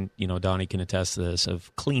process, and Donnie can attest to this,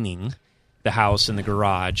 of cleaning the house and the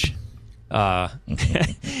garage,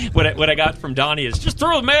 what I got from Donnie is just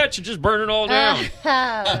throw a match and just burn it all down.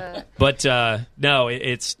 But no,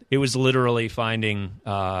 it was literally finding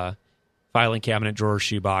filing cabinet drawers,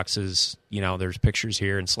 shoe boxes. There's pictures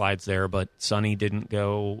here and slides there, but Sonny didn't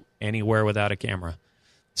go anywhere without a camera.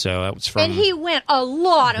 So that was from. And he went a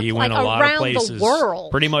lot of around places, the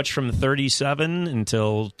world. pretty much from 37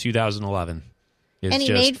 until 2011. And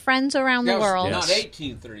he made friends around the world. Not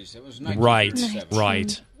 1830s. It was 1937.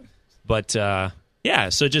 Right. But so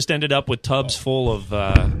just ended up with tubs full of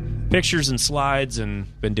pictures and slides,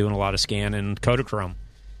 and been doing a lot of scanning. Kodachrome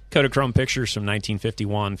pictures from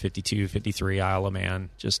 1951, 52, 53, Isle of Man,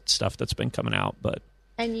 just stuff that's been coming out. But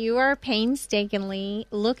And you are painstakingly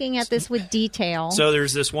looking at this with detail. so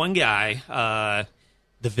there's this one guy,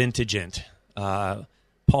 the Vintagent,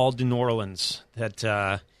 Paul de Norlands,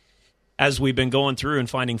 that as we've been going through and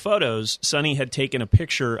finding photos, Sonny had taken a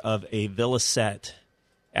picture of a Villicette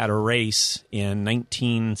at a race in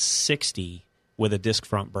 1960 with a disc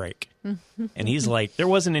front brake. And he's like, there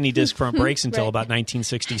wasn't any disc front brakes until Right. about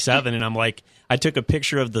 1967. And I'm like, I took a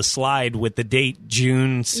picture of the slide with the date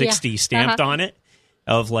June 60 stamped on it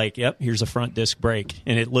of like, yep, here's a front disc brake.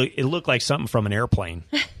 And it looked like something from an airplane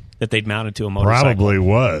that they'd mounted to a motorcycle. Probably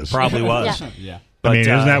was. Probably was. Yeah. But, I mean,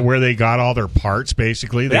 isn't that where they got all their parts,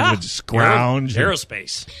 basically? They would scrounge.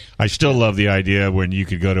 Aerospace. I still love the idea when you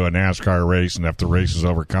could go to a NASCAR race and after the race is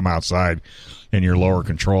over, come outside and your lower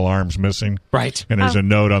control arm's missing. Right. And there's a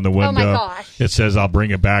note on the window. my gosh. It says, I'll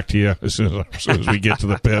bring it back to you as soon as we get to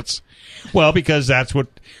the pits. Well, because that's what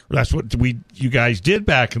you guys did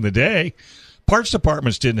back in the day. Parts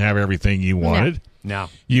departments didn't have everything you wanted. No.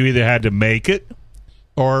 You either had to make it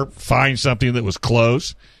or find something that was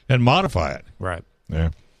close and modify it. Right.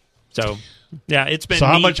 Yeah. So, yeah, it's been So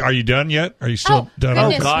how neat. much are you done yet? Are you still done? Oh,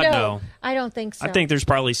 Goodness, God, no. no. I don't think so. I think there's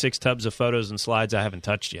probably 6 tubs of photos and slides I haven't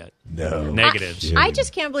touched yet. No. Negatives. I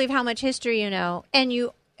just can't believe how much history you know, and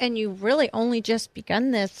you really only just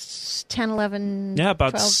begun this 10, 11, Yeah,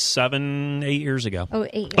 about 12. 7, 8 years ago. Oh,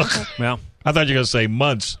 8 years. Okay. Well, I thought you were going to say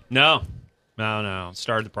months. no.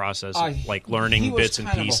 Started the process of like learning he was bits and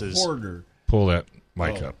kind of a pieces. hoarder. Pull that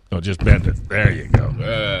mic up. No, just bend it. There you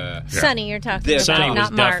go. Sonny, you're talking This- about, Sonny was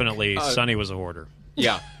not Mark. definitely Sonny was a hoarder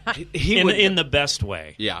Yeah. He in would, in the best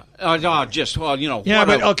way. yeah. You know. Yeah, what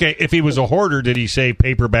but a- okay, if he was a hoarder, did he save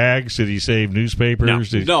paper bags? Did he save newspapers? No.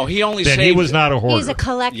 Did- No, he only then saved. he was not a hoarder. He's a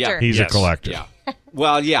collector. Yeah. He's Yes. a collector. Yeah.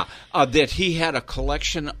 Well, yeah. That he had a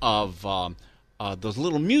collection of those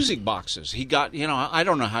little music boxes. He got, I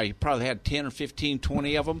don't know how, he probably had 10 or 15,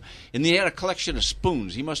 20 of them. And he had a collection of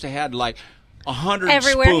spoons. He must have had like 100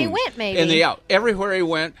 Everywhere he spoons. went, maybe. And everywhere he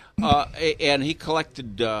went, and he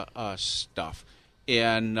collected stuff.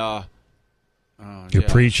 And You're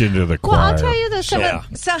preaching to the choir. Well, I'll tell you this.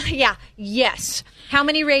 Yeah. Yes. How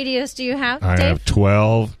many radios do you have, I Dave? have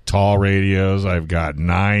 12 tall radios. I've got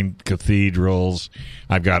 9 cathedrals.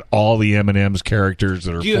 I've got all the M&M's characters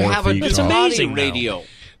that are do you 4 have a feet It's tall. amazing, body radio?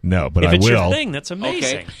 No, but If I it's will. your thing, that's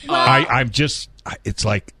amazing. Okay. It's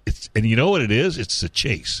like, and you know what it is? It's a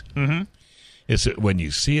chase. Mm-hmm. It's when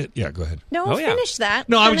you see it. Yeah, go ahead. No, Oh, yeah. finish that.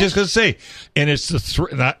 No, I was Finish. just going to say, and it's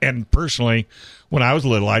the and personally, when I was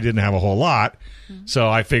little, I didn't have a whole lot, so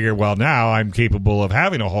I figured, well, now I'm capable of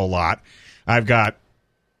having a whole lot. I've got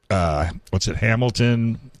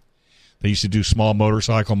Hamilton. They used to do small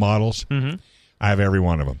motorcycle models. Mm-hmm. I have every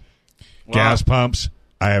one of them. Wow. Gas pumps.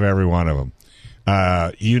 I have every one of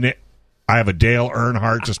them. Unit. I have a Dale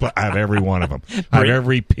Earnhardt display. I have every one of them. I have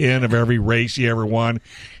every pin of every race he ever won.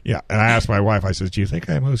 Yeah, and I asked my wife. I said, "Do you think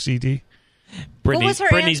I'm OCD?" What was her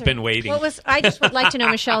Brittany's answer? been waiting. I just would like to know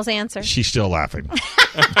Michelle's answer. She's still laughing.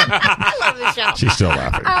 I love Michelle. She's still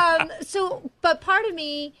laughing. But part of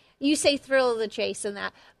me, you say thrill of the chase and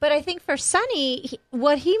that, but I think for Sonny,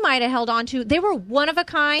 what he might have held on to, they were one of a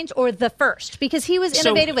kind or the first, because he was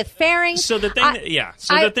innovative with fairings. So the thing,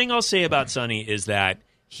 the thing I'll say about Sonny is that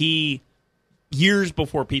he, years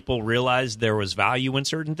before people realized there was value in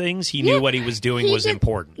certain things, he knew what he was doing was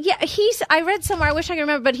important. Yeah, I read somewhere, I wish I could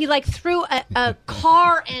remember, but he threw a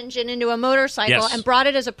car engine into a motorcycle Yes. and brought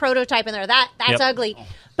it as a prototype in there. That's Yep. ugly.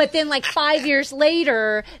 But then 5 years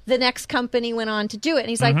later, the next company went on to do it. And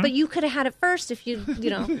he's like, but you could have had it first if you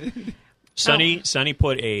know. Sonny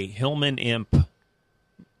put a Hillman Imp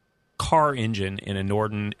car engine in a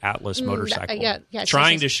Norton Atlas motorcycle,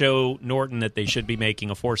 trying to show Norton that they should be making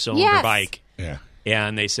a 4-cylinder Yes. bike. Yeah.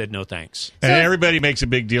 And they said, no thanks. And everybody makes a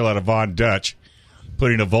big deal out of Von Dutch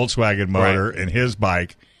putting a Volkswagen motor Right. in his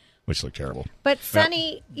bike, which looked terrible. But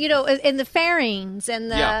Sonny, in the fairings and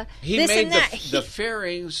the He this made and that. the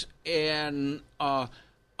fairings, and a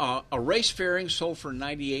race fairing sold for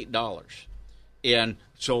 $98. And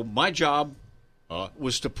so my job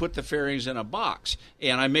was to put the fairings in a box.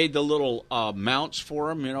 And I made the little mounts for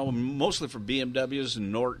them, mostly for BMWs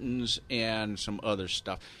and Nortons and some other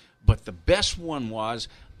stuff. But the best one was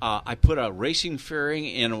I put a racing fairing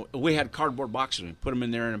in. We had cardboard boxes. We put them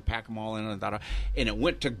in there and pack them all in, and it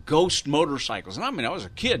went to Ghost Motorcycles. And I was a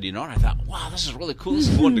kid, and I thought, wow, this is really cool. This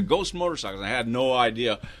is going to Ghost Motorcycles. I had no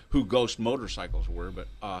idea who Ghost Motorcycles were, but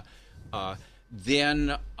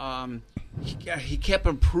then he kept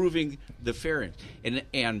improving the fairings,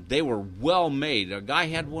 and they were well made. A guy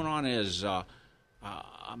had one on his, I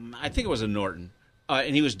think it was a Norton.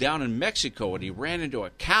 And he was down in Mexico, and he ran into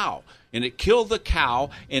a cow, and it killed the cow,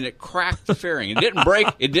 and it cracked the fairing. It didn't break.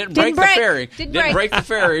 It didn't break the fairing. Didn't break the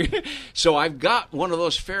fairing. So I've got one of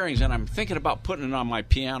those fairings, and I'm thinking about putting it on my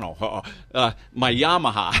piano, my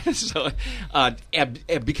Yamaha. So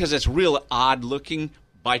because it's real odd looking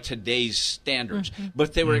by today's standards,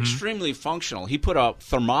 but they were extremely functional. He put a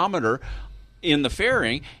thermometer in the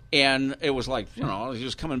fairing, and it was like, he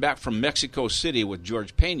was coming back from Mexico City with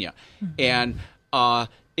George Pena, and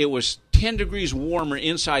it was 10 degrees warmer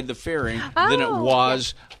inside the fairing than it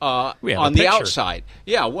was on the outside.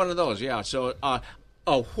 Yeah, one of those. Yeah. So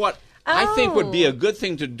what I think would be a good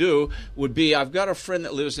thing to do would be, I've got a friend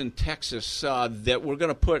that lives in Texas that we're going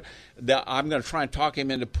to put that I'm going to try and talk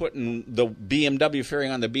him into putting the BMW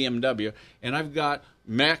fairing on the BMW, and I've got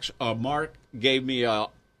Mark gave me an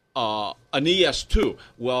ES2.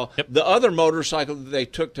 Well, the other motorcycle that they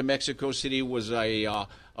took to Mexico City was a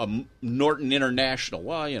Norton International.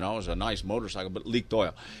 Well, it was a nice motorcycle, but it leaked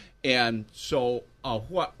oil. And so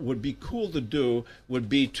what would be cool to do would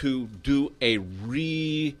be to do a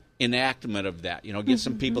reenactment of that. Get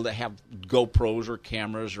some people that have GoPros or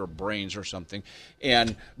cameras or brains or something,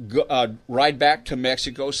 and ride back to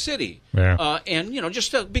Mexico City. Yeah. And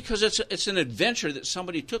just because it's an adventure that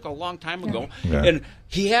somebody took a long time ago, and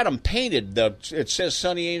he had them painted. It says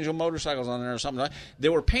Sunny Angel Motorcycles on there or something like that. They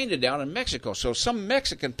were painted down in Mexico, so some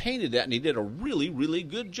Mexican painted that, and he did a really, really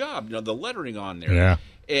good job. The lettering on there. Yeah.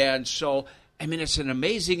 And so, it's an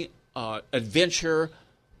amazing adventure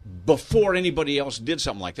before anybody else did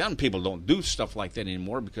something like that. And people don't do stuff like that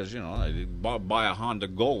anymore because, they buy a Honda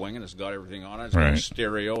Gullwing and it's got everything on it. It's got a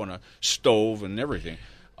stereo and a stove and everything.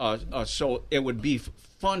 So it would be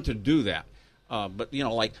fun to do that. But,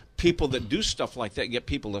 like people that do stuff like that, get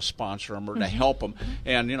people to sponsor them or to help them.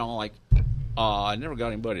 And, I never got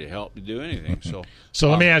anybody to help me do anything. So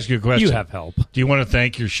let me ask you a question. You have help. Do you want to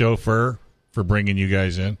thank your chauffeur for bringing you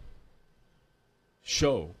guys in?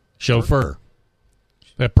 Chauffeur.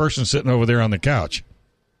 That person sitting over there on the couch.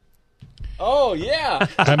 Oh, yeah.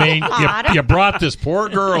 I mean, you brought this poor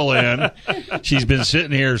girl in. She's been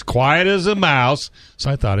sitting here as quiet as a mouse.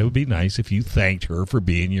 So I thought it would be nice if you thanked her for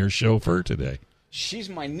being your chauffeur today. She's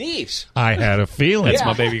my niece. I had a feeling. That's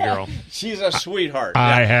my baby girl. She's a sweetheart.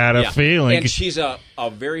 I had a feeling. And she's a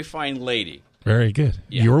very fine lady. Very good.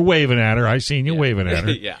 Yeah. You were waving at her. I seen you waving at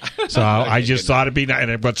her. Yeah. So I just thought it'd be nice.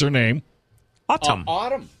 And what's her name? Autumn.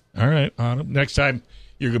 Autumn. All right, Autumn. Next time,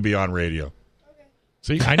 you're going to be on radio. Okay.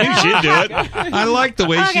 See, I knew she'd do it. I like the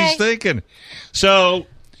way she's thinking. So,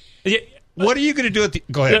 what are you going to do at the...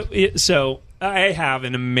 Go ahead. So, I have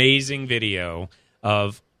an amazing video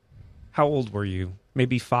of... How old were you?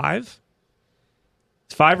 Maybe 5?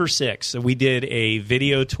 5 or 6. So we did a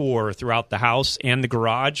video tour throughout the house and the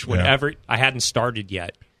garage whenever I hadn't started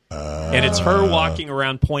yet. And it's her walking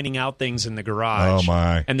around pointing out things in the garage. Oh,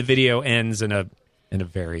 my. And the video ends in a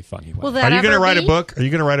very funny way. Are you going to write a book? Are you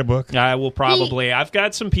going to write a book? I will probably. I've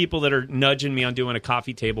got some people that are nudging me on doing a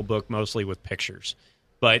coffee table book, mostly with pictures.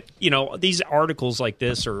 But, these articles like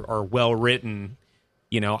this are well written.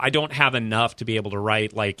 I don't have enough to be able to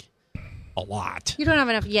write, a lot. You don't have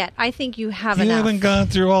enough yet. I think you have you enough. You haven't gone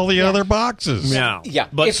through all the other boxes. No. Yeah,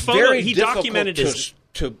 but it's very he difficult documented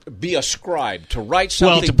to be a scribe, to write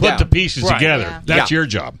something Well, to put down. the pieces together. That's your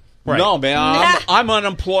job. Right. No, man, I'm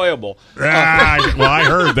unemployable. Well, I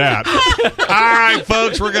heard that. All right,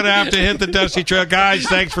 folks, we're going to have to hit the Dusty Trail. Guys,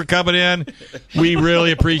 thanks for coming in. We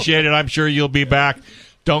really appreciate it. I'm sure you'll be back.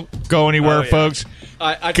 Don't go anywhere, folks.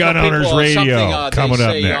 Gun Owners Radio coming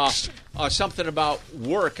up next. Something about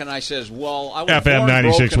work, and I says, well, I was FM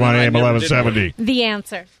 96.1 AM 1170. The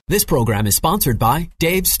answer. This program is sponsored by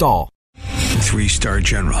Dave Stahl. 3-star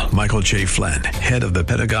General Michael J. Flynn, head of the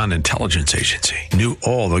Pentagon Intelligence Agency, knew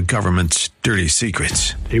all the government's dirty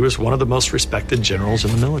secrets. He was one of the most respected generals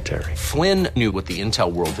in the military. Flynn knew what the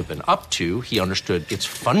intel world had been up to. He understood its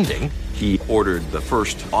funding. He ordered the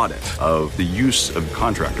first audit of the use of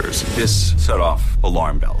contractors. This set off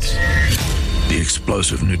alarm bells. The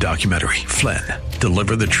explosive new documentary, Flynn,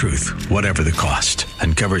 Deliver the Truth, Whatever the Cost,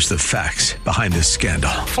 uncovers the facts behind this scandal.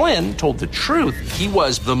 Flynn told the truth. He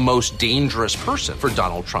was the most dangerous person for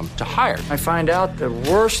Donald Trump to hire. I find out the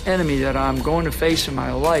worst enemy that I'm going to face in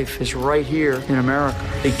my life is right here in America.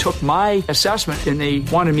 They took my assessment and they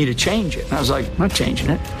wanted me to change it. And I was like, I'm not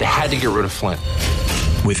changing it. They had to get rid of Flynn.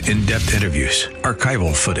 With in-depth interviews,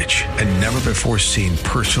 archival footage, and never-before-seen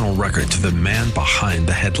personal records of the man behind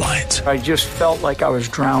the headlines. I just felt like I was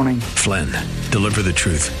drowning. Flynn, Deliver the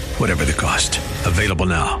Truth, Whatever the Cost. Available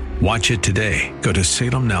now. Watch it today. Go to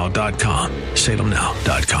salemnow.com.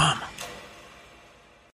 salemnow.com.